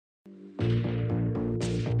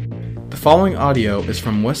following audio is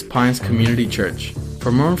from West Pines Community Church.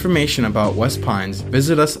 For more information about West Pines,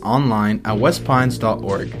 visit us online at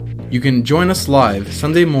westpines.org. You can join us live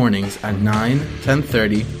Sunday mornings at 9,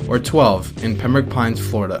 10:30, or 12 in Pembroke Pines,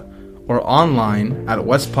 Florida, or online at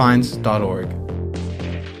westpines.org.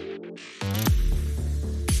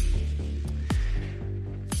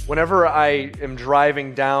 Whenever I am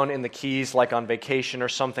driving down in the Keys, like on vacation or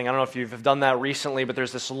something, I don't know if you've done that recently, but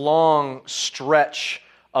there's this long stretch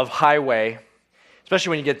of highway,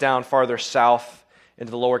 especially when you get down farther south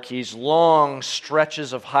into the lower Keys, long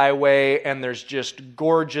stretches of highway, and there's just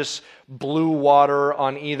gorgeous blue water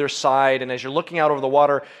on either side. And as you're looking out over the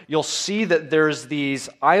water, you'll see that there's these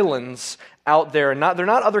islands out there. And they're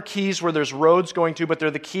not other keys where there's roads going to, but they're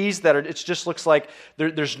the keys that it just looks like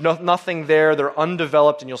there's nothing there. They're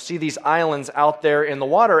undeveloped, and you'll see these islands out there in the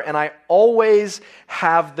water. And I always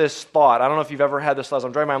have this thought. I don't know if you've ever had this thought as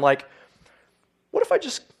I'm driving by. I'm like, what if I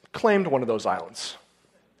just claimed one of those islands?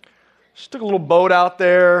 Just took a little boat out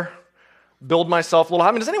there, build myself a little.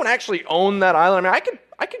 I mean, does anyone actually own that island? I mean,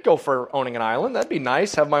 I could go for owning an island. That'd be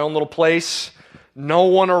nice. Have my own little place. No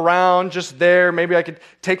one around, just there. Maybe I could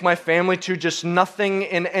take my family to just nothing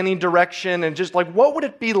in any direction, and just like, what would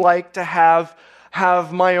it be like to have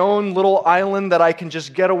my own little island that I can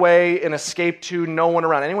just get away and escape to, no one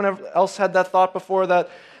around? Anyone else had that thought before, that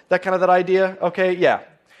idea? Okay, yeah.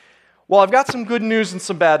 Well, I've got some good news and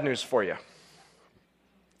some bad news for you.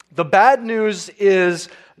 The bad news is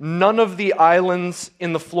none of the islands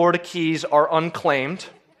in the Florida Keys are unclaimed.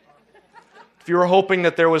 If you were hoping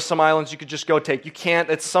that there was some islands you could just go take, you can't.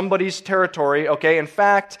 It's somebody's territory, okay? In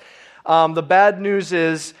fact, the bad news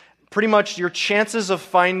is pretty much your chances of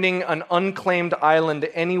finding an unclaimed island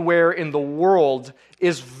anywhere in the world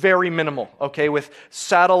is very minimal, okay? With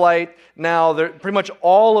satellite now, pretty much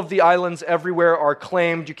all of the islands everywhere are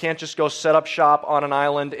claimed. You can't just go set up shop on an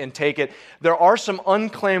island and take it. There are some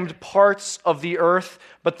unclaimed parts of the earth,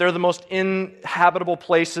 but they're the most inhabitable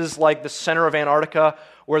places, like the center of Antarctica,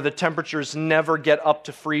 where the temperatures never get up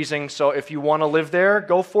to freezing. So if you want to live there,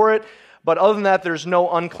 go for it. But other than that, there's no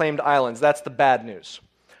unclaimed islands. That's the bad news.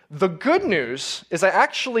 The good news is I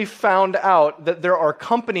actually found out that there are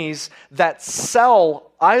companies that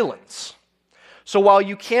sell islands. So while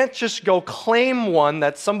you can't just go claim one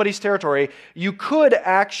that's somebody's territory, you could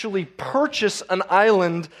actually purchase an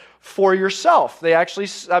island for yourself. They actually,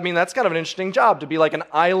 that's kind of an interesting job, to be like an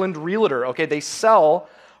island realtor. Okay, they sell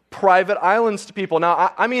private islands to people.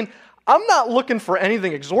 Now, I'm not looking for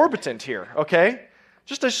anything exorbitant here, okay?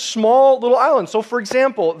 Just a small little island. So, for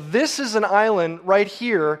example, this is an island right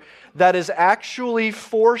here that is actually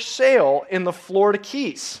for sale in the Florida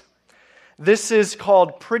Keys. This is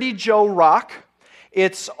called Pretty Joe Rock.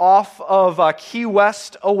 It's off of Key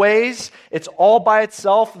West a ways. It's all by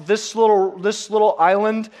itself. This little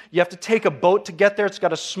island, you have to take a boat to get there. It's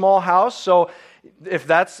got a small house. So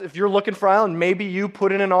if you're looking for an island, maybe you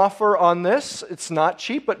put in an offer on this. It's not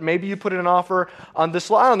cheap, but maybe you put in an offer on this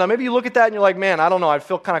little island. Now, maybe you look at that and you're like, man, I don't know, I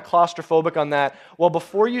feel kind of claustrophobic on that. Well,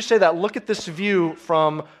 before you say that, look at this view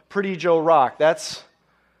from Pretty Joe Rock.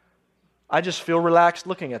 I just feel relaxed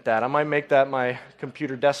looking at that. I might make that my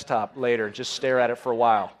computer desktop later, just stare at it for a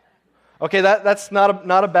while. Okay, that's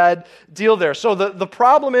not a bad deal there. So the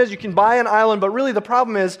problem is you can buy an island, but really the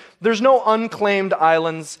problem is there's no unclaimed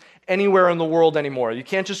islands anywhere in the world anymore. You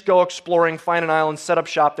can't just go exploring, find an island, set up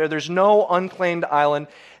shop there. There's no unclaimed island.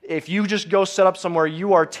 If you just go set up somewhere,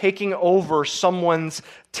 you are taking over someone's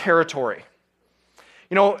territory.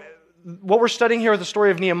 You know, what we're studying here with the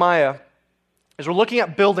story of Nehemiah is we're looking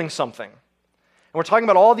at building something. And we're talking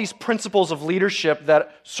about all these principles of leadership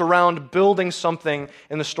that surround building something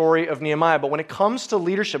in the story of Nehemiah. But when it comes to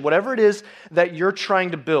leadership, whatever it is that you're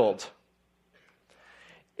trying to build,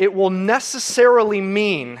 it will necessarily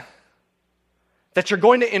mean that you're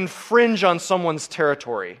going to infringe on someone's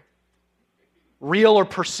territory, real or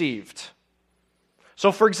perceived.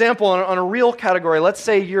 So for example, on a real category, let's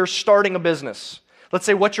say you're starting a business. Let's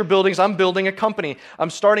say what you're building is, I'm building a company. I'm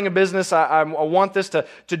starting a business. I want this to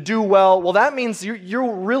do well. Well, that means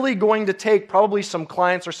you're really going to take probably some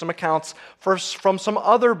clients or some accounts from some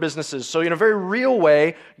other businesses. So in a very real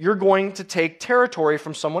way, you're going to take territory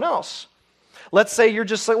from someone else. Let's say you're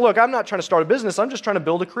just like, look, I'm not trying to start a business. I'm just trying to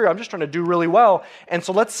build a career. I'm just trying to do really well. And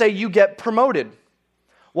so let's say you get promoted.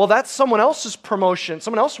 Well, that's someone else's promotion.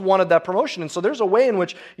 Someone else wanted that promotion. And so there's a way in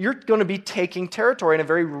which you're going to be taking territory in a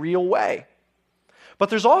very real way. But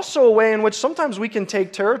there's also a way in which sometimes we can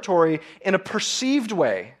take territory in a perceived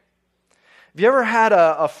way. Have you ever had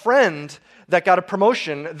a friend that got a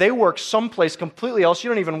promotion? They work someplace completely else. You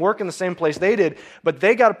don't even work in the same place they did, but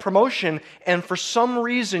they got a promotion, and for some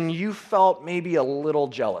reason you felt maybe a little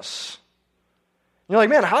jealous. You're like,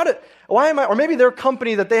 man, or maybe their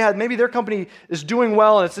company that they had, maybe their company is doing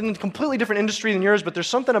well and it's in a completely different industry than yours, but there's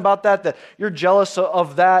something about that you're jealous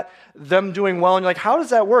of that, them doing well. And you're like, how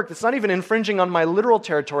does that work? It's not even infringing on my literal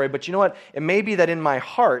territory, but you know what? It may be that in my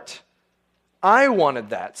heart, I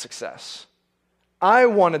wanted that success. I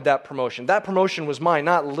wanted that promotion. That promotion was mine,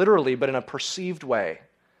 not literally, but in a perceived way.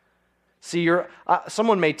 See,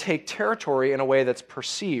 someone may take territory in a way that's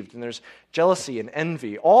perceived, and there's jealousy and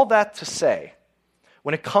envy. All that to say,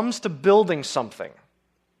 when it comes to building something,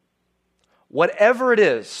 whatever it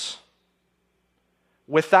is,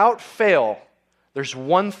 without fail, there's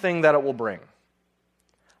one thing that it will bring: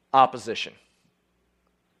 opposition.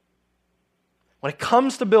 When it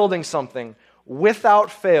comes to building something, without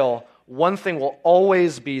fail, one thing will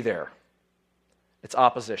always be there. It's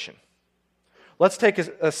opposition. Let's take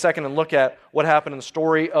a second and look at what happened in the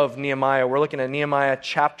story of Nehemiah. We're looking at Nehemiah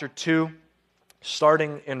chapter 2,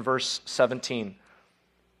 starting in verse 17.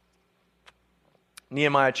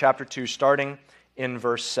 Nehemiah chapter 2, starting in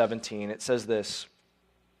verse 17. It says this.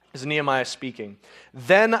 This is Nehemiah speaking.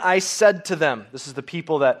 Then I said to them, this is the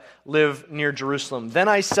people that live near Jerusalem. Then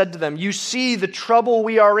I said to them, you see the trouble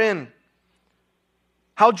we are in.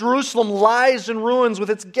 How Jerusalem lies in ruins with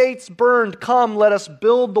its gates burned. Come, let us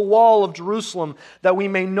build the wall of Jerusalem that we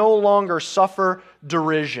may no longer suffer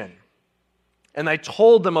derision. And I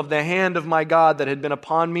told them of the hand of my God that had been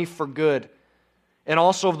upon me for good, and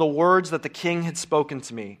also of the words that the king had spoken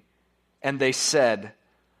to me. And they said,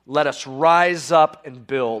 let us rise up and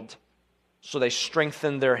build. So they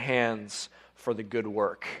strengthened their hands for the good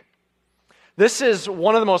work. This is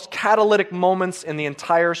one of the most catalytic moments in the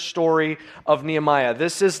entire story of Nehemiah.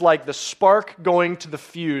 This is like the spark going to the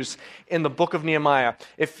fuse in the book of Nehemiah.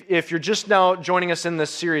 If you're just now joining us in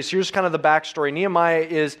this series, here's kind of the backstory. Nehemiah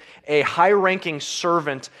is a high-ranking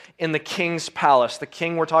servant in the king's palace. The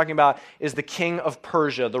king we're talking about is the king of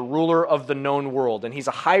Persia, the ruler of the known world. And he's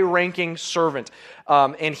a high-ranking servant.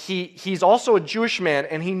 And he's also a Jewish man,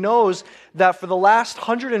 and he knows that for the last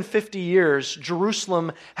 150 years,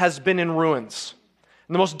 Jerusalem has been in ruins.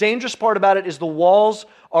 And the most dangerous part about it is the walls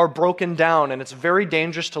are broken down, and it's very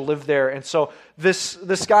dangerous to live there. And so this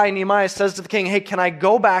guy, Nehemiah, says to the king, hey, can I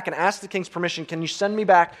go back and ask the king's permission? Can you send me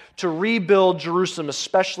back to rebuild Jerusalem,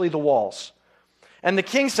 especially the walls? And the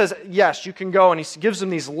king says, yes, you can go. And he gives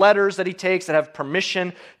him these letters that he takes that have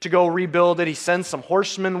permission to go rebuild it. He sends some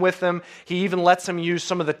horsemen with him. He even lets him use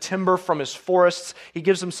some of the timber from his forests. He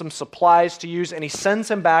gives him some supplies to use, and he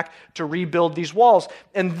sends him back to rebuild these walls.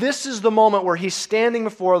 And this is the moment where he's standing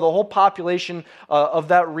before the whole population of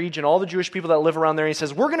that region, all the Jewish people that live around there, and he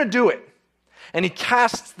says, we're going to do it. And he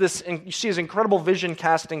casts this, and you see his incredible vision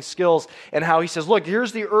casting skills and how he says, look,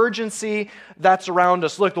 here's the urgency that's around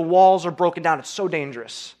us. Look, the walls are broken down. It's so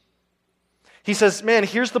dangerous. He says, man,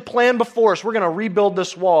 here's the plan before us. We're going to rebuild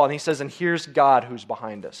this wall. And he says, and here's God who's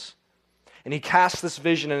behind us. And he casts this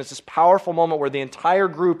vision, and it's this powerful moment where the entire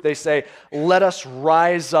group, they say, let us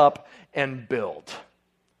rise up and build.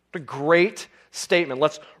 What a great statement.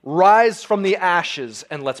 Let's rise from the ashes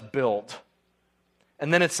and let's build.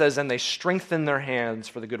 And then it says, and they strengthened their hands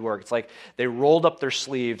for the good work. It's like they rolled up their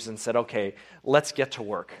sleeves and said, okay, let's get to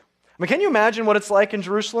work. I mean, can you imagine what it's like in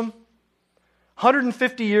Jerusalem?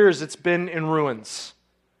 150 years it's been in ruins,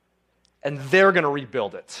 and they're going to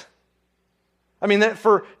rebuild it. I mean, that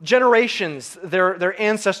for generations, their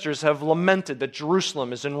ancestors have lamented that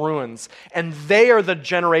Jerusalem is in ruins, and they are the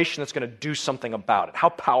generation that's going to do something about it. How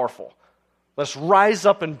powerful. Let's rise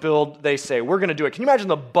up and build, they say. We're going to do it. Can you imagine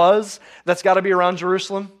the buzz that's got to be around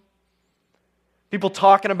Jerusalem? People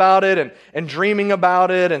talking about it and dreaming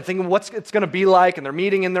about it and thinking what it's going to be like, and they're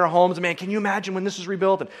meeting in their homes. Man, can you imagine when this is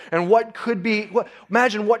rebuilt and what could be,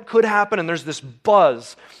 imagine what could happen, and there's this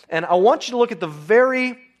buzz. And I want you to look at the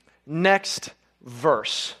very next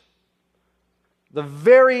verse. The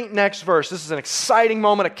very next verse. This is an exciting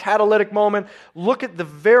moment, a catalytic moment. Look at the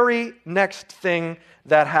very next thing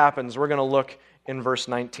that happens. We're going to look in verse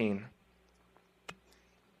 19.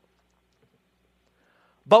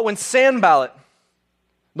 But when Sanballat,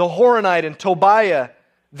 the Horonite, and Tobiah,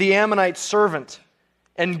 the Ammonite servant,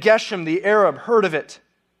 and Geshem, the Arab, heard of it,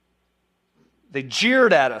 they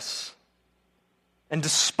jeered at us and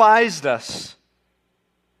despised us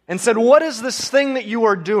and said, what is this thing that you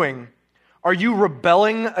are doing? Are you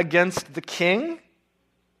rebelling against the king?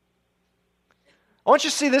 I want you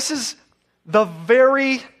to see this is the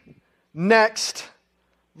very next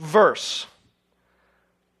verse.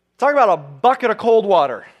 Talk about a bucket of cold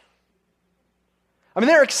water. I mean,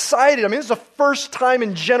 they're excited. I mean, this is the first time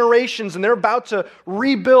in generations, and they're about to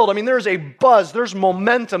rebuild. I mean, there's a buzz. There's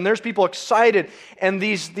momentum. There's people excited. And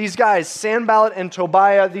these guys, Sanballat and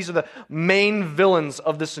Tobiah, these are the main villains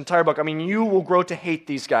of this entire book. I mean, you will grow to hate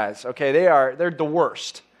these guys, okay? They're the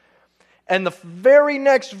worst. And the very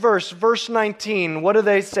next verse, verse 19, what do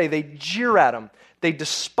they say? They jeer at them. They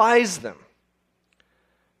despise them.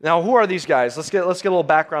 Now, who are these guys? Let's get a little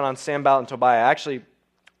background on Sanballat and Tobiah. Actually,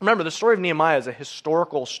 remember, the story of Nehemiah is a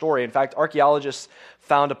historical story. In fact, archaeologists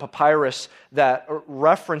found a papyrus that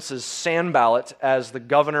references Sanballat as the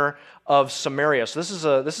governor of Samaria. So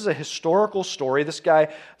this is a historical story. This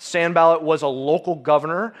guy, Sanballat, was a local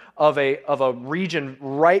governor of a region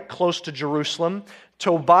right close to Jerusalem.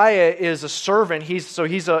 Tobiah is a servant. He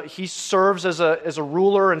serves as a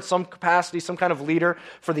ruler in some capacity, some kind of leader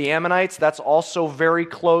for the Ammonites. That's also very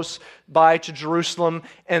close by to Jerusalem.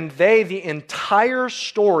 And the entire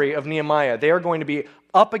story of Nehemiah, they are going to be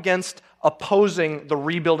up against opposing the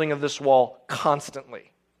rebuilding of this wall constantly.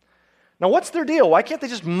 Now, what's their deal? Why can't they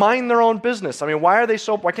just mind their own business? I mean, why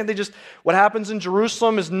can't they just, what happens in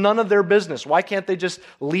Jerusalem is none of their business. Why can't they just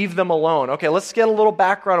leave them alone? Okay, let's get a little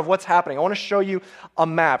background of what's happening. I want to show you a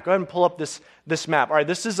map. Go ahead and pull up this map. All right,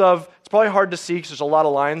 it's probably hard to see because there's a lot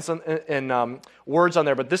of lines and words on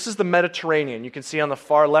there, but this is the Mediterranean. You can see on the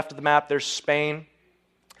far left of the map, there's Spain.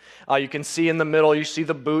 You can see in the middle, you see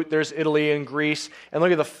the boot, there's Italy and Greece. And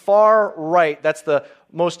look at the far right, that's the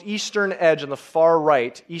most eastern edge on the far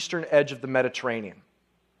right, eastern edge of the Mediterranean.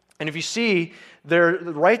 And if you see,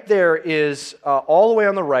 right there is, all the way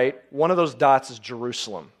on the right, one of those dots is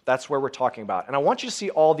Jerusalem. That's where we're talking about. And I want you to see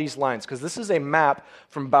all these lines, because this is a map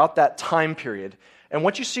from about that time period. And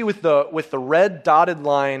what you see with the red dotted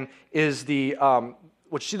line is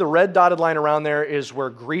what you see the red dotted line around there is where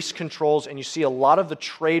Greece controls, and you see a lot of the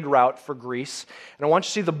trade route for Greece. And I want you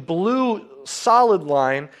to see the blue solid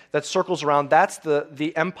line that circles around. That's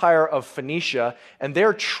the empire of Phoenicia, and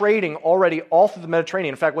they're trading already all through the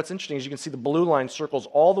Mediterranean. In fact, what's interesting is you can see the blue line circles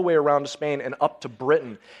all the way around to Spain and up to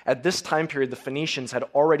Britain. At this time period, the Phoenicians had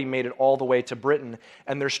already made it all the way to Britain,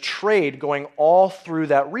 and there's trade going all through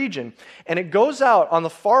that region. And it goes out on the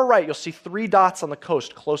far right. You'll see 3 dots on the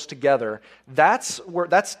coast close together. That's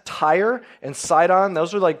Tyre and Sidon.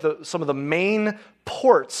 Those are like some of the main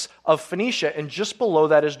ports of Phoenicia, and just below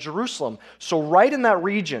that is Jerusalem. So right in that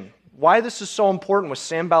region, why this is so important with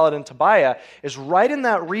Sanballat and Tobiah is right in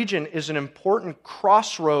that region is an important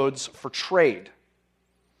crossroads for trade.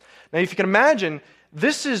 Now, if you can imagine,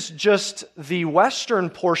 this is just the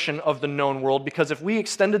western portion of the known world, because if we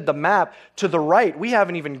extended the map to the right, we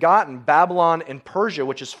haven't even gotten Babylon and Persia,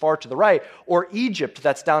 which is far to the right, or Egypt,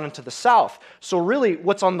 that's down into the south. So really,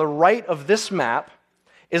 what's on the right of this map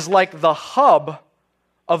is like the hub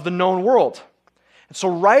of the known world. And so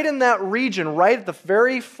right in that region, right at the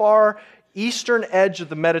very far eastern edge of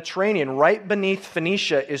the Mediterranean, right beneath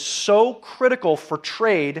Phoenicia, is so critical for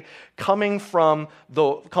trade coming from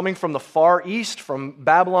the far east, from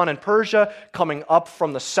Babylon and Persia, coming up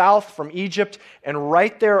from the south, from Egypt, and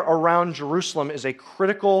right there around Jerusalem is a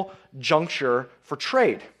critical juncture for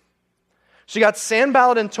trade. So you got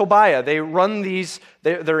Sanballat and Tobiah. They run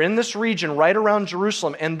they're in this region right around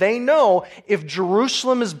Jerusalem, and they know if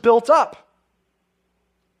Jerusalem is built up,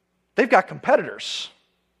 they've got competitors.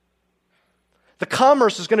 The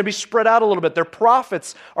commerce is going to be spread out a little bit. Their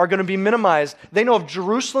profits are going to be minimized. They know if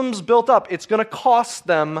Jerusalem's built up, it's going to cost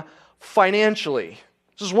them financially.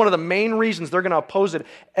 This is one of the main reasons they're going to oppose it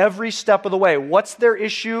every step of the way. What's their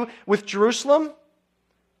issue with Jerusalem?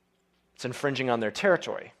 It's infringing on their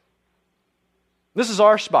territory. This is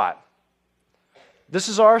our spot. This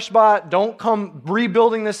is our spot. Don't come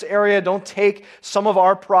rebuilding this area. Don't take some of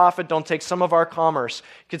our profit. Don't take some of our commerce.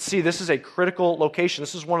 You can see this is a critical location.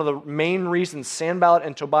 This is one of the main reasons Sanballat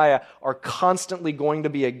and Tobiah are constantly going to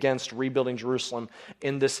be against rebuilding Jerusalem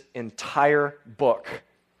in this entire book.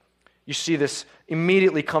 You see this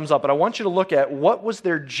immediately comes up, but I want you to look at what was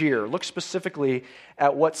their jeer. Look specifically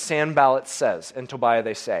at what Sanballat says and Tobiah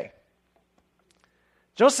they say.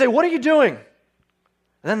 Don't say, "What are you doing?"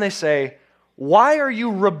 And then they say, "Why are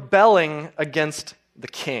you rebelling against the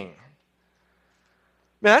king?"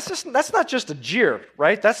 Man, that's not just a jeer,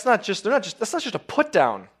 right? That's not just a put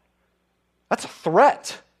down. That's a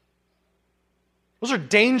threat. Those are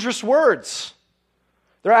dangerous words.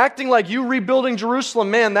 They're acting like you rebuilding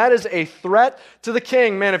Jerusalem, man, that is a threat to the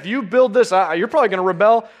king. Man, if you build this, you're probably going to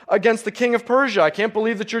rebel against the king of Persia. I can't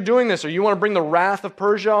believe that you're doing this. Or you want to bring the wrath of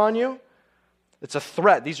Persia on you? It's a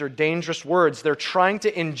threat. These are dangerous words. They're trying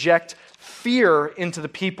to inject fear into the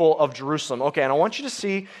people of Jerusalem. Okay, and I want you to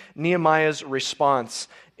see Nehemiah's response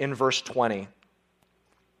in verse 20.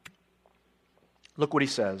 Look what he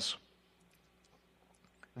says.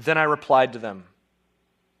 Then I replied to them,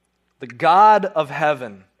 the God of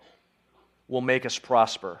heaven will make us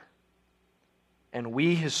prosper, and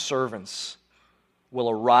we, his servants,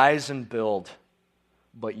 will arise and build,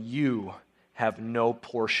 but you have no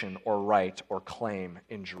portion or right or claim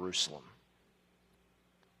in Jerusalem.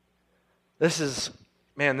 This is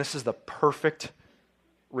the perfect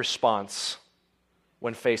response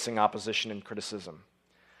when facing opposition and criticism.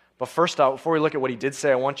 But first out, before we look at what he did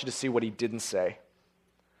say, I want you to see what he didn't say.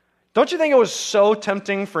 Don't you think it was so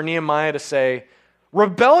tempting for Nehemiah to say,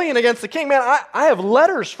 rebellion against the king? Man, I have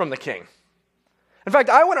letters from the king. In fact,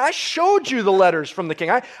 I showed you the letters from the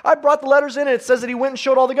king. I brought the letters in, and it says that he went and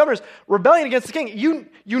showed all the governors. Rebellion against the king.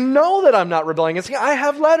 You know that I'm not rebelling against the king. I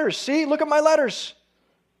have letters. See, look at my letters.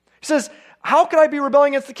 He says, how could I be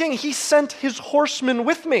rebelling against the king? He sent his horsemen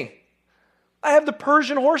with me. I have the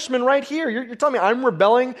Persian horsemen right here. You're telling me I'm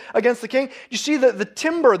rebelling against the king? You see the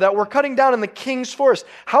timber that we're cutting down in the king's forest.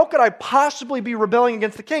 How could I possibly be rebelling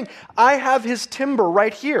against the king? I have his timber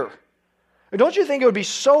right here. Don't you think it would be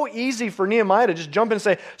so easy for Nehemiah to just jump in and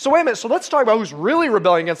say, so wait a minute, so let's talk about who's really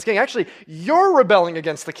rebelling against the king. Actually, you're rebelling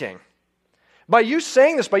against the king. By you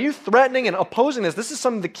saying this, by you threatening and opposing this is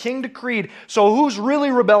something the king decreed. So who's really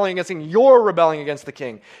rebelling against the king? You're rebelling against the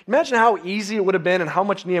king. Imagine how easy it would have been and how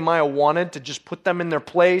much Nehemiah wanted to just put them in their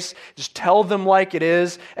place, just tell them like it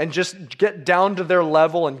is, and just get down to their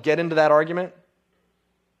level and get into that argument.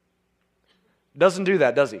 Doesn't do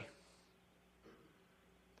that, does he? He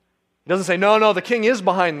doesn't say, no, the king is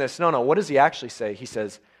behind this. No. What does he actually say? He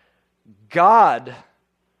says, God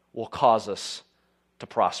will cause us to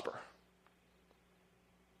prosper.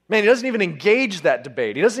 Man, he doesn't even engage that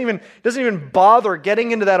debate. He doesn't even bother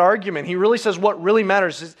getting into that argument. He really says what really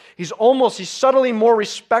matters. He's subtly more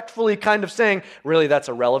respectfully kind of saying, really, that's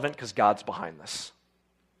irrelevant because God's behind this.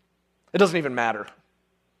 It doesn't even matter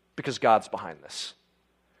because God's behind this.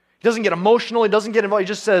 He doesn't get emotional. He doesn't get involved. He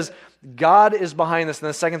just says, God is behind this. And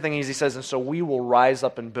the second thing is he says, and so we will rise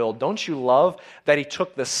up and build. Don't you love that he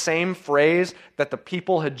took the same phrase that the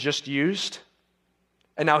people had just used,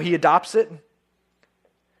 and now he adopts it?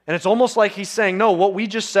 And it's almost like he's saying, no, what we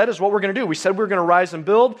just said is what we're going to do. We said we're going to rise and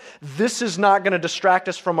build. This is not going to distract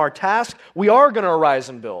us from our task. We are going to arise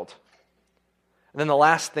and build. And then the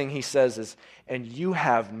last thing he says is, and you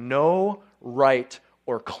have no right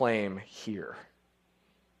or claim here.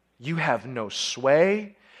 You have no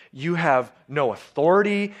sway. You have no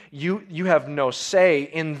authority. You have no say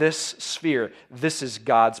in this sphere. This is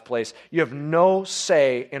God's place. You have no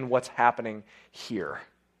say in what's happening here.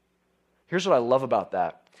 Here's what I love about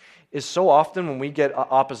that. Is so often when we get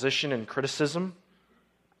opposition and criticism,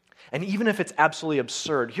 and even if it's absolutely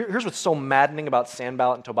absurd, here's what's so maddening about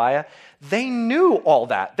Sanballat and Tobiah. They knew all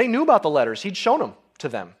that. They knew about the letters. He'd shown them to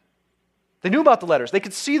them. They knew about the letters. They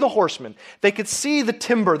could see the horsemen. They could see the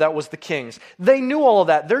timber that was the king's. They knew all of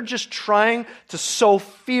that. They're just trying to sow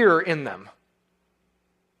fear in them.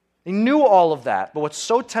 They knew all of that, but what's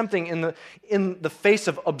so tempting in the face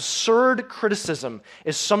of absurd criticism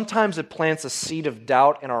is sometimes it plants a seed of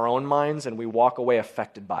doubt in our own minds and we walk away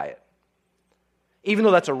affected by it. Even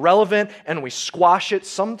though that's irrelevant and we squash it,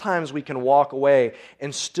 sometimes we can walk away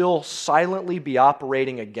and still silently be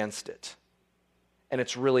operating against it. And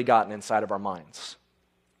it's really gotten inside of our minds.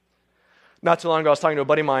 Not too long ago, I was talking to a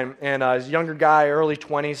buddy of mine, and he's a younger guy, early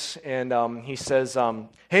 20s, and he says,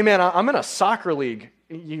 hey man, I'm in a soccer league.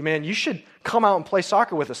 You should come out and play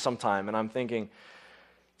soccer with us sometime. And I'm thinking,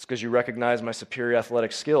 it's because you recognize my superior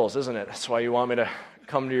athletic skills, isn't it? That's why you want me to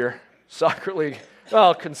come to your soccer league. Well,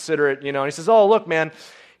 I'll consider it, And he says, oh, look, man.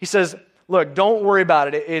 He says, look, don't worry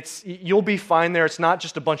about it. You'll be fine there. It's not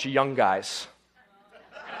just a bunch of young guys.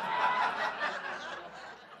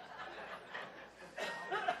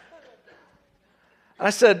 And I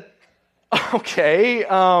said, okay,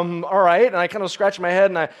 all right. And I kind of scratched my head,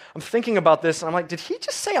 and I'm thinking about this, and I'm like, did he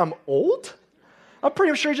just say I'm old? I'm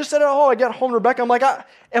pretty sure he just said, I get home to Rebecca. I'm like,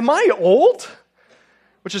 am I old?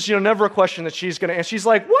 Which is, never a question that she's going to answer. She's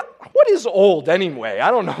like, what is old anyway? I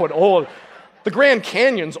don't know what old. The Grand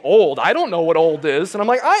Canyon's old. I don't know what old is. And I'm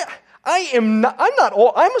like, I'm not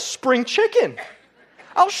old. I'm a spring chicken.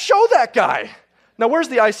 I'll show that guy. Now, where's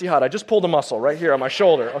the icy hot? I just pulled a muscle right here on my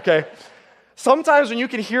shoulder, okay? Sometimes when you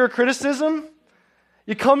can hear criticism,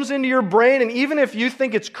 it comes into your brain, and even if you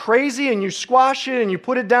think it's crazy and you squash it and you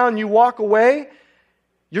put it down and you walk away,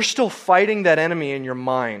 you're still fighting that enemy in your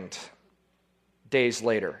mind days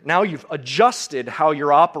later. Now you've adjusted how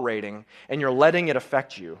you're operating and you're letting it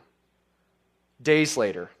affect you. Days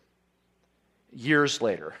later, years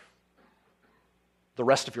later, the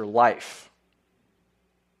rest of your life,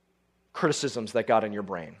 criticisms that got in your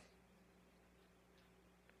brain.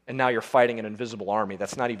 and now you're fighting an invisible army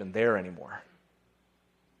that's not even there anymore.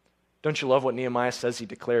 Don't you love what Nehemiah says? He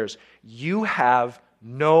declares, you have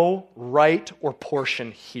no right or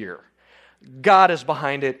portion here. God is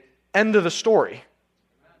behind it. End of the story.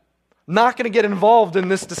 Not going to get involved in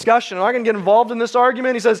this discussion. I'm not going to get involved in this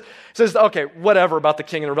argument. He says, okay, whatever about the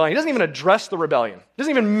king and the rebellion. He doesn't even address the rebellion. He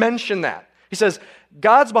doesn't even mention that. He says,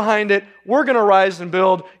 God's behind it. We're going to rise and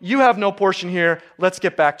build. You have no portion here. Let's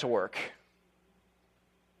get back to work.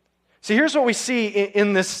 See, here's what we see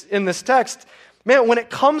in this text. Man, when it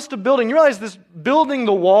comes to building, you realize this building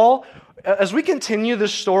the wall, as we continue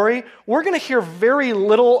this story, we're going to hear very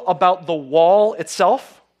little about the wall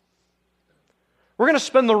itself. We're going to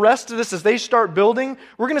spend the rest of this as they start building.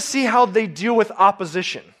 We're going to see how they deal with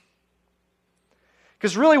opposition.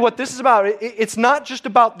 Because really what this is about, it's not just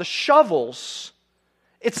about the shovels,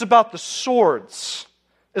 it's about the swords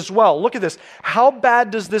as well. Look at this. How bad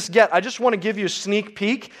does this get? I just want to give you a sneak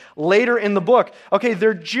peek later in the book. Okay,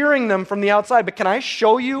 they're jeering them from the outside, but can I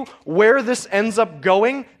show you where this ends up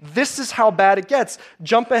going? This is how bad it gets.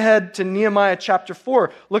 Jump ahead to Nehemiah chapter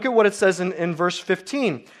 4. Look at what it says in verse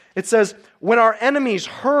 15. It says, when our enemies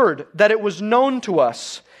heard that it was known to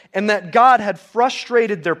us and that God had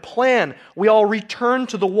frustrated their plan, we all returned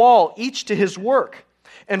to the wall, each to his work.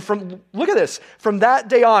 And look at this, from that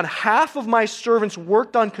day on, half of my servants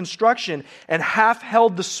worked on construction and half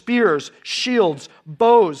held the spears, shields,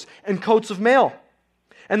 bows, and coats of mail.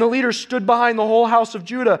 And the leaders stood behind the whole house of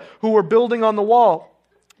Judah who were building on the wall.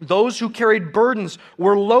 Those who carried burdens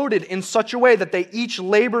were loaded in such a way that they each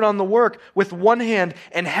labored on the work with one hand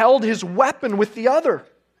and held his weapon with the other.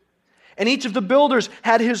 And each of the builders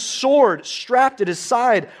had his sword strapped at his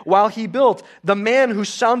side while he built. The man who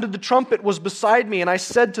sounded the trumpet was beside me, and I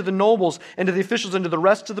said to the nobles and to the officials and to the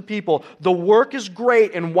rest of the people, the work is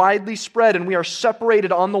great and widely spread, and we are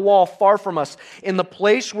separated on the wall far from us. In the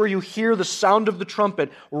place where you hear the sound of the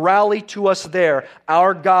trumpet, rally to us there.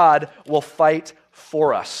 Our God will fight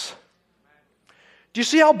for us. Do you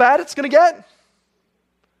see how bad it's going to get?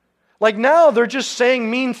 Like now they're just saying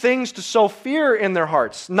mean things to sow fear in their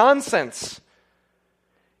hearts. Nonsense.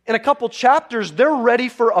 In a couple chapters, they're ready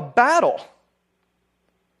for a battle.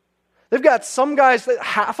 They've got some guys that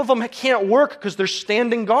half of them can't work because they're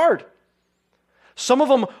standing guard. Some of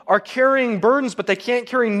them are carrying burdens, but they can't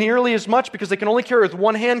carry nearly as much because they can only carry with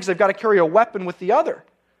one hand because they've got to carry a weapon with the other.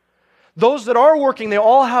 Those that are working, they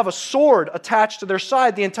all have a sword attached to their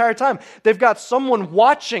side the entire time. They've got someone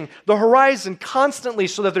watching the horizon constantly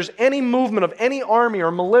so that if there's any movement of any army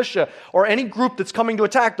or militia or any group that's coming to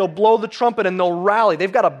attack, they'll blow the trumpet and they'll rally.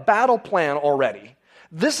 They've got a battle plan already.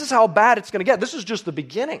 This is how bad it's going to get. This is just the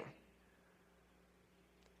beginning.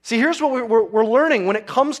 See, here's what we're learning. When it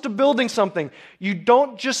comes to building something, you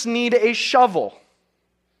don't just need a shovel.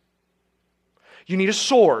 You need a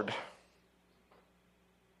sword.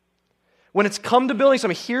 When it's come to building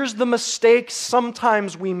something, here's the mistake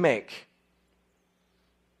sometimes we make.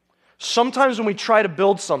 Sometimes when we try to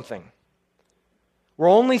build something, we're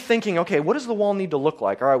only thinking, okay, what does the wall need to look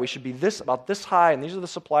like? All right, we should be about this high, and these are the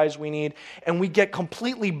supplies we need. And we get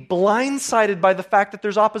completely blindsided by the fact that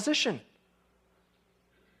there's opposition.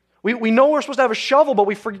 We know we're supposed to have a shovel, but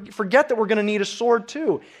we forget that we're going to need a sword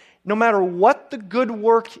too. No matter what the good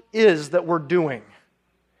work is that we're doing,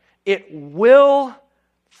 it will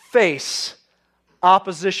face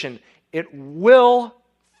opposition. It will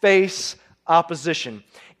face opposition.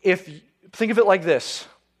 Think of it like this.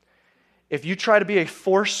 If you try to be a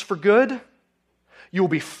force for good, you will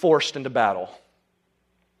be forced into battle.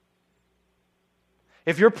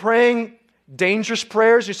 If you're praying dangerous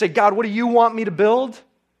prayers, you say, God, what do you want me to build?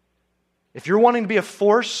 If you're wanting to be a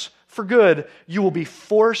force for good, you will be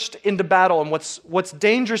forced into battle. And what's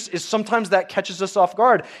dangerous is sometimes that catches us off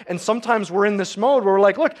guard. And sometimes we're in this mode where we're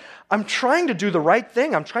like, look, I'm trying to do the right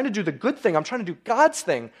thing. I'm trying to do the good thing. I'm trying to do God's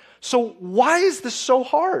thing. So why is this so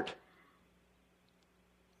hard?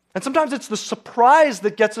 And sometimes it's the surprise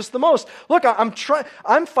that gets us the most. Look,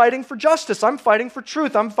 I'm fighting for justice. I'm fighting for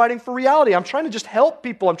truth. I'm fighting for reality. I'm trying to just help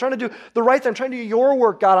people. I'm trying to do the right thing. I'm trying to do your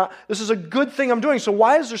work, God. This is a good thing I'm doing. So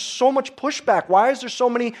why is there so much pushback? Why is there so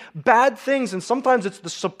many bad things? And sometimes it's the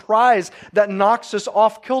surprise that knocks us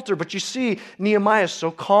off kilter. But you see, Nehemiah is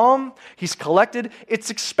so calm. He's collected. It's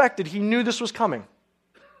expected. He knew this was coming.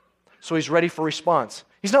 So he's ready for response.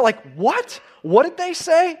 He's not like, what? What did they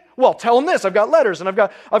say? Well, tell him this. I've got letters, and I've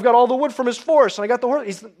got all the wood from his forest, and I got the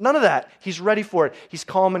horse. None of that. He's ready for it. He's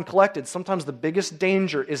calm and collected. Sometimes the biggest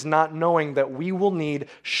danger is not knowing that we will need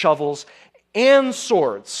shovels and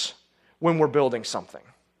swords when we're building something.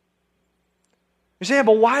 You say, yeah,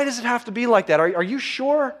 but why does it have to be like that? Are you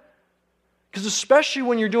sure? Because especially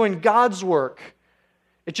when you're doing God's work,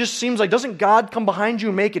 It just seems like, doesn't God come behind you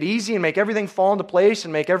and make it easy and make everything fall into place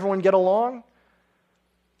and make everyone get along?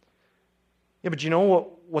 Yeah, but you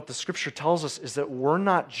know what the Scripture tells us is that we're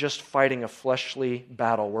not just fighting a fleshly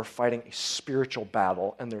battle, we're fighting a spiritual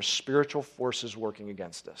battle, and there's spiritual forces working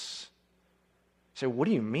against us. You say, what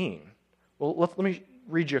do you mean? Well, let me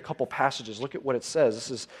read you a couple passages. Look at what it says.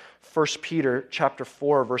 This is 1 Peter chapter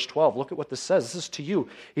 4, verse 12. Look at what this says. This is to you.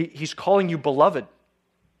 He's calling you beloved.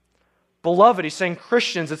 Beloved, he's saying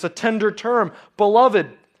Christians, it's a tender term. Beloved,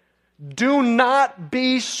 do not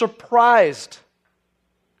be surprised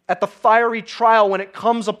at the fiery trial when it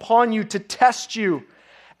comes upon you to test you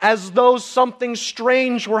as though something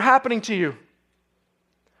strange were happening to you.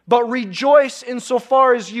 But rejoice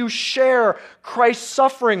insofar as you share Christ's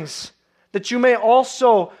sufferings, that you may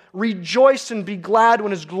also rejoice and be glad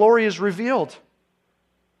when His glory is revealed.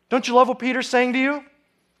 Don't you love what Peter's saying to you?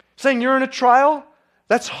 Saying you're in a trial?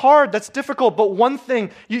 That's hard, that's difficult, but one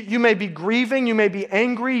thing, you may be grieving, you may be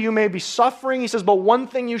angry, you may be suffering. He says, but one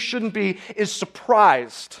thing you shouldn't be is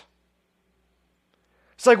surprised.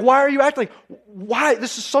 It's like, why are you acting like, why?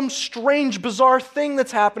 This is some strange, bizarre thing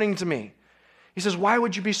that's happening to me. He says, why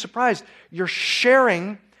would you be surprised? You're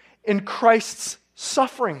sharing in Christ's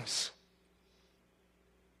sufferings.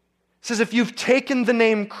 He says, if you've taken the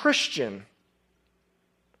name Christian,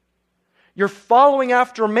 you're following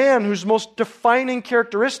after a man whose most defining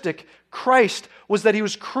characteristic, Christ, was that He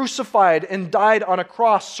was crucified and died on a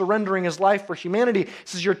cross, surrendering His life for humanity. He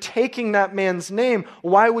says, you're taking that man's name.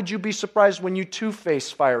 Why would you be surprised when you too face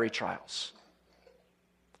fiery trials?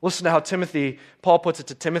 Listen to how Paul puts it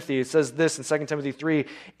to Timothy. It says this in 2 Timothy 3,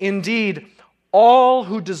 indeed, all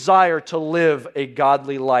who desire to live a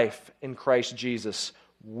godly life in Christ Jesus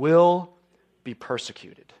will be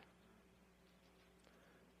persecuted.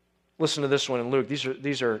 Listen to this one in Luke.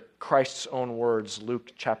 These are Christ's own words,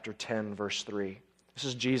 Luke chapter 10, verse 3. This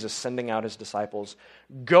is Jesus sending out His disciples.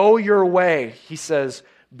 Go your way, He says,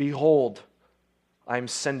 behold, I am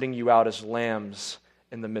sending you out as lambs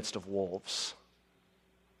in the midst of wolves.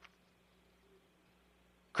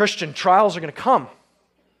 Christian, trials are going to come.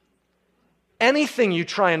 Anything you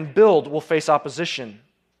try and build will face opposition.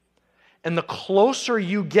 And the closer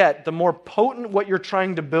you get, the more potent what you're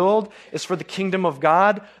trying to build is for the kingdom of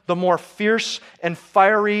God, the more fierce and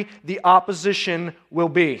fiery the opposition will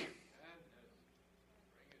be.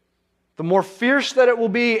 The more fierce that it will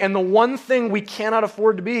be, and the one thing we cannot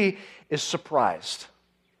afford to be is surprised.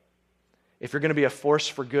 If you're going to be a force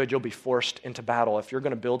for good, you'll be forced into battle. If you're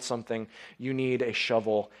going to build something, you need a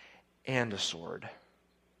shovel and a sword.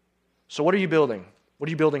 So what are you building? What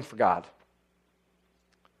are you building for God?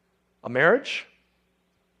 A marriage?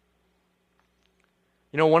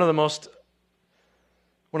 You know, one of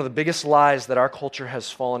the biggest lies that our culture has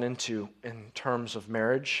fallen into in terms of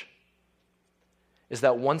marriage is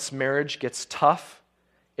that once marriage gets tough,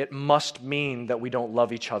 it must mean that we don't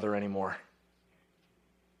love each other anymore.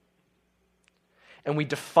 And we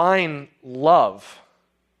define love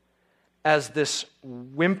as this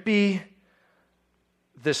wimpy,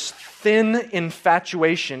 this thin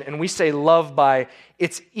infatuation, and we say love by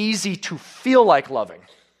it's easy to feel like loving.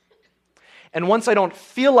 And once I don't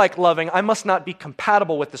feel like loving, I must not be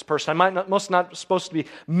compatible with this person. Must not supposed to be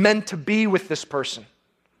meant to be with this person.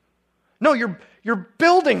 No, you're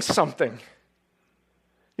building something.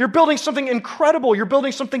 You're building something incredible. You're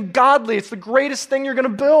building something godly. It's the greatest thing you're going to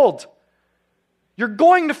build. You're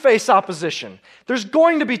going to face opposition. There's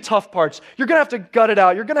going to be tough parts. You're going to have to gut it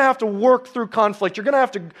out. You're going to have to work through conflict. You're going to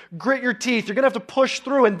have to grit your teeth. You're going to have to push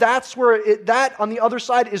through. And that's where that on the other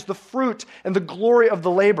side is the fruit and the glory of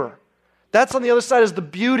the labor. That's on the other side is the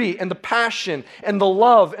beauty and the passion and the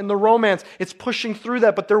love and the romance. It's pushing through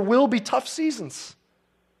that, but there will be tough seasons.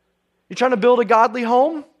 You trying to build a godly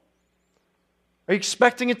home? Are you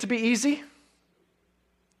expecting it to be easy?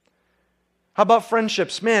 How about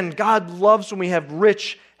friendships? Man, God loves when we have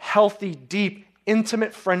rich, healthy, deep,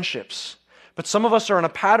 intimate friendships. But some of us are in a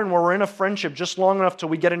pattern where we're in a friendship just long enough till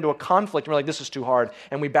we get into a conflict and we're like, this is too hard,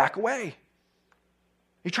 and we back away.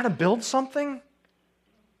 Are you trying to build something?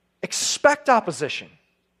 Expect opposition.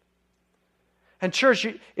 And church,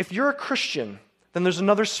 if you're a Christian, then there's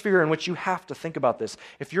another sphere in which you have to think about this.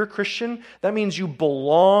 If you're a Christian, that means you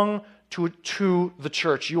belong to the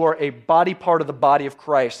church. You are a body part of the body of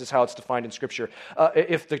Christ, is how it's defined in Scripture.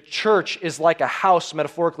 If the church is like a house,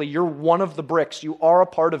 metaphorically, you're one of the bricks. You are a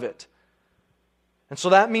part of it. And so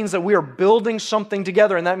that means that we are building something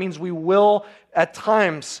together, and that means we will, at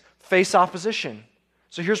times, face opposition.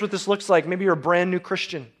 So here's what this looks like. Maybe you're a brand new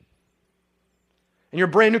Christian. And you're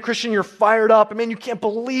a brand new Christian, you're fired up. And man, you can't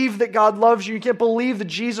believe that God loves you. You can't believe that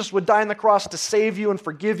Jesus would die on the cross to save you and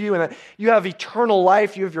forgive you and that you have eternal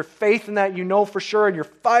life. You have your faith in that, you know for sure, and you're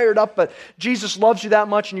fired up, but Jesus loves you that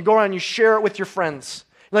much, and you go around and you share it with your friends.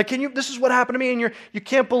 Like, this is what happened to me, and you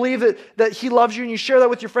can't believe that He loves you, and you share that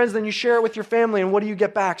with your friends, then you share it with your family, and what do you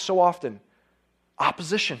get back so often?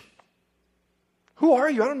 Opposition. Who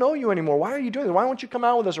are you? I don't know you anymore. Why are you doing this? Why won't you come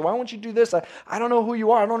out with us? Or why won't you do this? I don't know who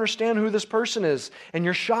you are. I don't understand who this person is. And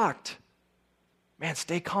you're shocked. Man,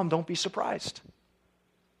 stay calm. Don't be surprised.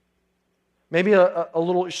 Maybe a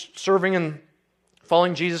little serving and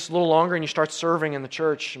following Jesus a little longer, and you start serving in the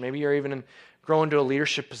church. Maybe you're even growing to a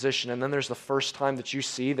leadership position, and then there's the first time that you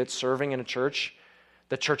see that serving in a church,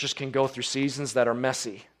 that churches can go through seasons that are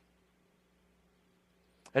messy.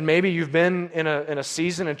 And maybe you've been in a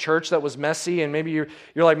season in church that was messy, and maybe you're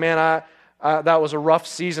like, man, that was a rough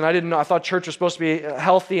season. I didn't know. I thought church was supposed to be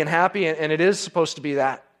healthy and happy, and it is supposed to be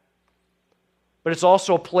that. But it's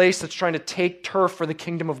also a place that's trying to take turf for the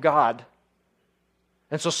kingdom of God.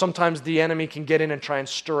 And so sometimes the enemy can get in and try and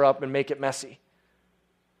stir up and make it messy.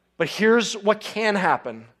 But here's what can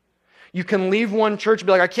happen. You can leave one church and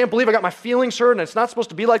be like, I can't believe I got my feelings hurt, and it's not supposed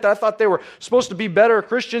to be like that. I thought they were supposed to be better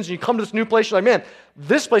Christians. And you come to this new place, you're like, man,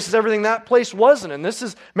 this place is everything that place wasn't. And this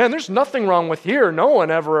is, man, there's nothing wrong with here. No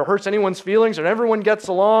one ever hurts anyone's feelings, and everyone gets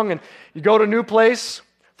along. And you go to a new place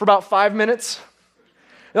for about 5 minutes.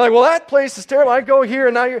 You're like, well, that place is terrible. I go here,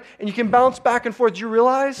 and now and you can bounce back and forth. Do you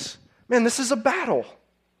realize, man, this is a battle.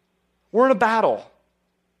 We're in a battle.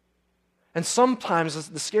 And sometimes,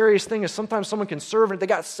 the scariest thing is sometimes someone can serve, and they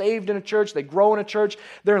got saved in a church, they grow in a church,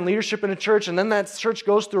 they're in leadership in a church, and then that church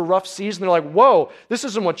goes through a rough season. They're like, whoa, this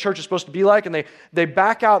isn't what church is supposed to be like. And they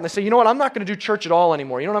back out and they say, you know what, I'm not going to do church at all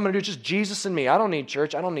anymore. You know what I'm going to do? Just Jesus and me. I don't need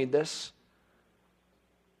church. I don't need this.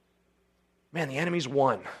 Man, the enemy's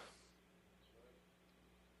won.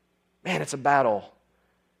 Man, it's a battle.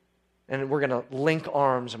 And we're going to link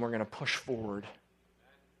arms and we're going to push forward.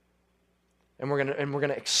 And we're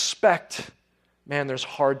gonna expect, man, there's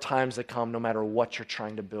hard times that come no matter what you're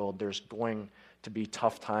trying to build. There's going to be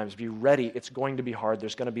tough times. Be ready. It's going to be hard.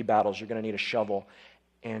 There's going to be battles. You're going to need a shovel,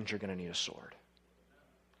 and you're going to need a sword.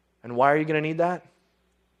 And why are you going to need that?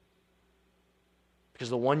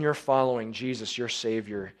 Because the one you're following, Jesus, your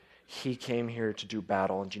Savior, He came here to do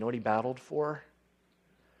battle. And do you know what He battled for?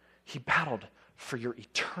 He battled for your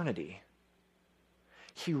eternity.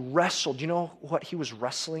 He wrestled. You know what he was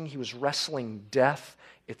wrestling? He was wrestling death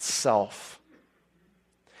itself.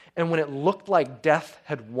 And when it looked like death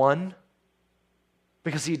had won,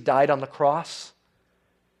 because he died on the cross,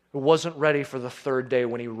 it wasn't ready for the third day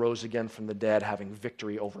when he rose again from the dead, having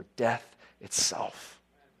victory over death itself.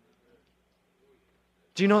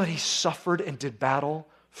 Do you know that he suffered and did battle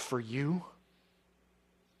for you?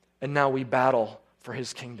 And now we battle for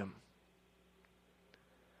his kingdom.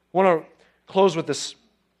 I want to close with this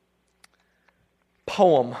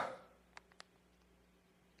poem.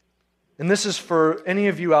 And this is for any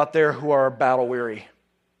of you out there who are battle weary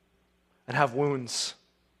and have wounds.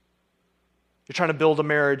 You're trying to build a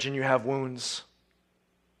marriage and you have wounds.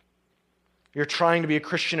 You're trying to be a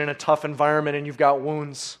Christian in a tough environment and you've got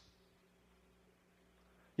wounds.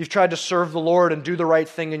 You've tried to serve the Lord and do the right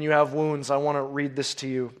thing and you have wounds. I want to read this to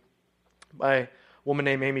you by a woman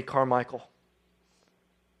named Amy Carmichael.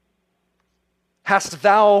 Hast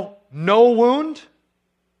thou no wound?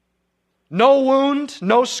 No wound,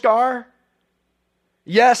 no scar?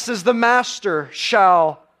 Yes, as the master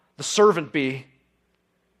shall the servant be,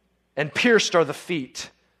 and pierced are the feet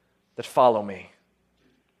that follow me.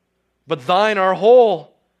 But thine are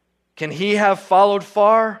whole. Can he have followed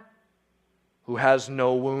far who has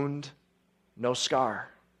no wound, no scar?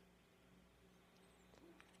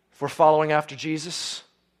 If we're following after Jesus,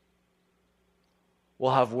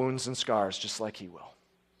 we'll have wounds and scars just like he will.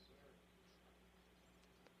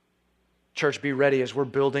 Church, be ready as we're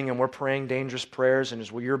building and we're praying dangerous prayers, and as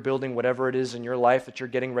you're building whatever it is in your life that you're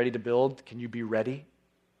getting ready to build, can you be ready?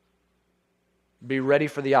 Be ready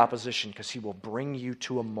for the opposition, because he will bring you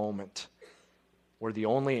to a moment where the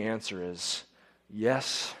only answer is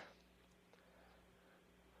yes,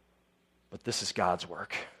 but this is God's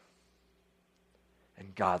work,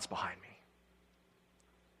 and God's behind me.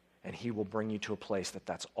 And he will bring you to a place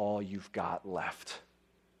that's all you've got left,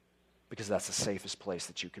 because that's the safest place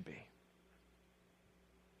that you could be.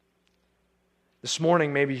 This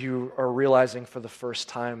morning, maybe you are realizing for the first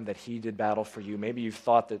time that he did battle for you. Maybe you've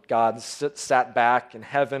thought that God sat back in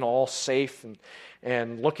heaven all safe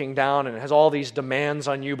and looking down and has all these demands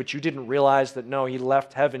on you, but you didn't realize that no, he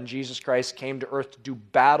left heaven. Jesus Christ came to earth to do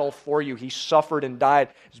battle for you. He suffered and died.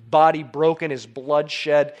 His body broken, his blood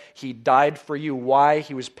shed. He died for you. Why?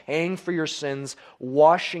 He was paying for your sins,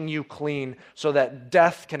 washing you clean so that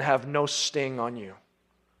death can have no sting on you.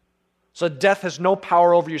 So death has no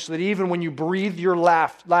power over you, so that even when you breathe your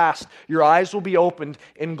last, your eyes will be opened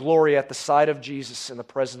in glory at the side of Jesus in the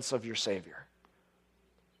presence of your Savior.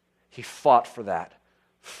 He fought for that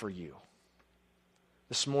for you.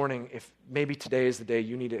 This morning, if maybe today is the day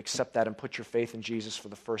you need to accept that and put your faith in Jesus for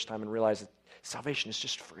the first time and realize that salvation is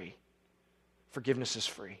just free. Forgiveness is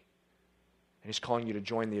free. And he's calling you to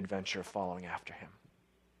join the adventure of following after him.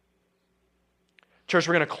 Church,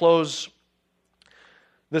 we're going to close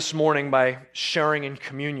this morning by sharing in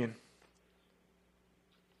communion.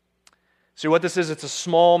 See what this is? It's a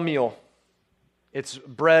small meal. It's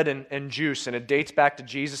bread and juice, and it dates back to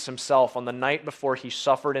Jesus himself on the night before he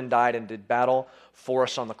suffered and died and did battle for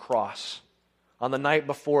us on the cross. On the night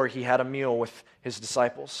before, he had a meal with his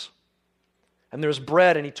disciples. And there's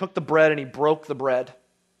bread, and he took the bread and he broke the bread.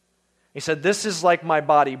 He said, "This is like my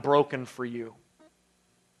body broken for you."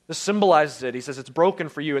 This symbolizes it. He says, it's broken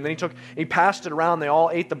for you. And then he passed it around. They all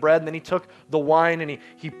ate the bread. And then he took the wine and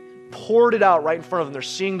he poured it out right in front of them. They're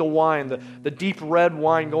seeing the wine, the deep red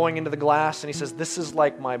wine going into the glass. And he says, this is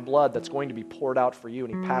like my blood that's going to be poured out for you.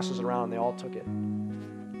 And he passes it around and they all took it.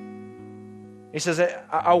 He says,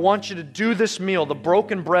 I want you to do this meal, the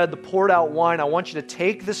broken bread, the poured out wine. I want you to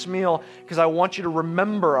take this meal because I want you to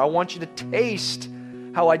remember. I want you to taste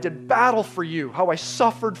how I did battle for you, how I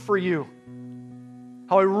suffered for you,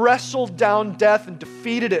 how I wrestled down death and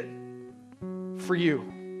defeated it for you.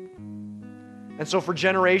 And so for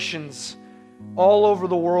generations, all over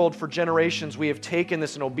the world, for generations, we have taken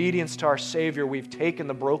this in obedience to our Savior. We've taken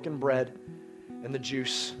the broken bread and the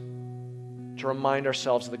juice to remind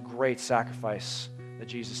ourselves of the great sacrifice that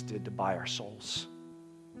Jesus did to buy our souls,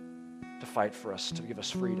 to fight for us, to give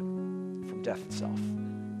us freedom from death itself.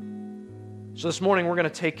 So this morning, we're going to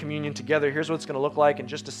take communion together. Here's what it's going to look like in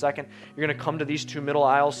just a second. You're going to come to these two middle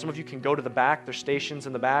aisles. Some of you can go to the back. There's stations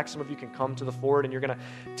in the back. Some of you can come to the forward, and you're going to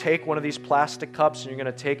take one of these plastic cups, and you're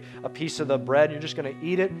going to take a piece of the bread, and you're just going to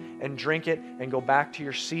eat it and drink it and go back to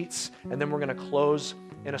your seats, and then we're going to close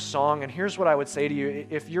in a song. And here's what I would say to you.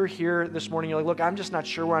 If you're here this morning, you're like, look, I'm just not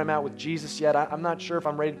sure where I'm at with Jesus yet. I'm not sure if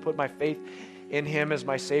I'm ready to put my faith in him as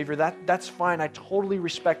my Savior. That's fine. I totally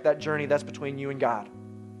respect that journey. That's between you and God.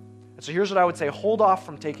 So here's what I would say. Hold off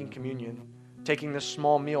from taking communion, taking this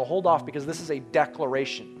small meal. Hold off because this is a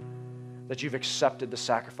declaration that you've accepted the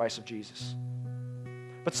sacrifice of Jesus.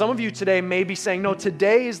 But some of you today may be saying, no,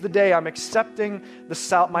 today is the day I'm accepting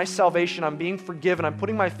my salvation. I'm being forgiven. I'm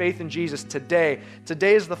putting my faith in Jesus today.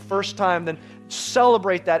 Today is the first time. Then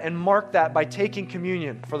celebrate that and mark that by taking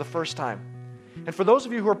communion for the first time. And for those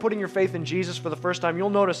of you who are putting your faith in Jesus for the first time, you'll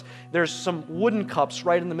notice there's some wooden cups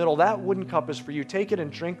right in the middle. That wooden cup is for you. Take it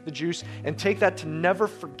and drink the juice, and take that to never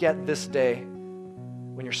forget this day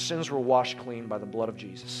when your sins were washed clean by the blood of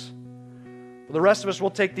Jesus. For the rest of us, we'll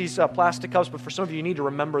take these plastic cups, but for some of you, you need to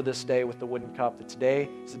remember this day with the wooden cup, that today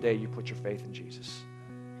is the day you put your faith in Jesus.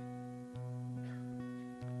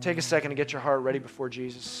 Take a second to get your heart ready before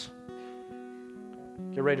Jesus.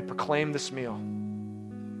 Get ready to proclaim this meal.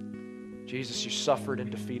 Jesus, you suffered and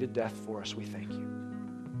defeated death for us. We thank you.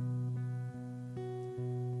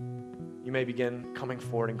 You may begin coming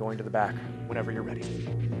forward and going to the back whenever you're ready.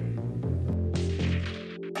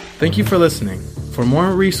 Thank you for listening. For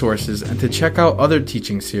more resources and to check out other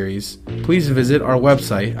teaching series, please visit our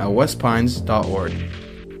website at westpines.org.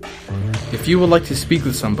 If you would like to speak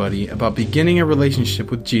with somebody about beginning a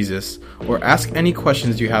relationship with Jesus or ask any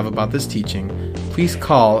questions you have about this teaching, please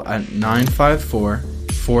call at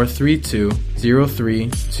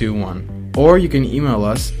 954-432-0321, or you can email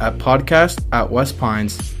us at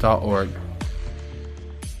podcast@westpines.org.